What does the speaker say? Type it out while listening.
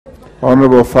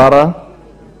Honorable Farah.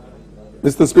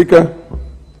 Mr. Speaker,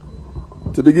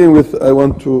 to begin with, I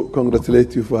want to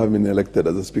congratulate you for having been elected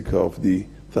as the Speaker of the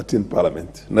 13th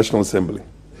Parliament, National Assembly.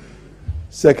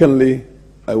 Secondly,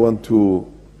 I want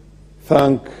to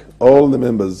thank all the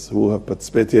members who have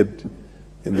participated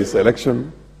in this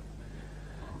election.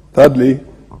 Thirdly,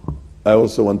 I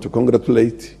also want to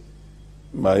congratulate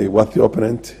my worthy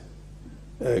opponent,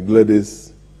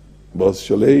 Gladys, boss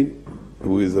Shollei,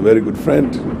 who is a very good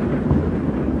friend.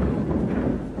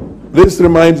 This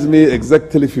reminds me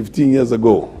exactly 15 years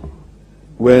ago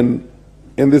when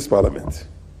in this parliament,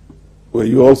 where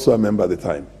you also a member at the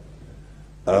time,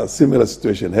 a similar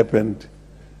situation happened,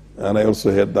 and I also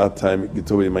had that time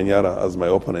Gitobe Manyara as my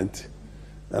opponent,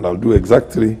 and I'll do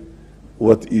exactly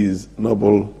what is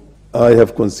noble. I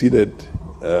have conceded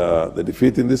the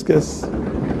defeat in this case,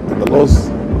 and the loss,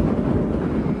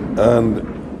 and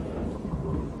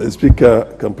the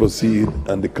Speaker can proceed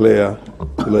and declare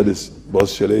Gladys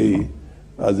Boss Shollei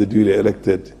as the duly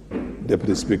elected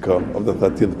Deputy Speaker of the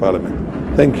 13th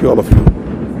Parliament. Thank you, all of you.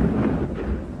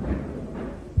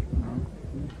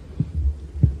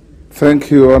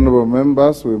 Thank you, honorable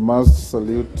members. We must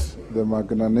salute the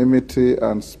magnanimity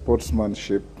and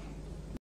sportsmanship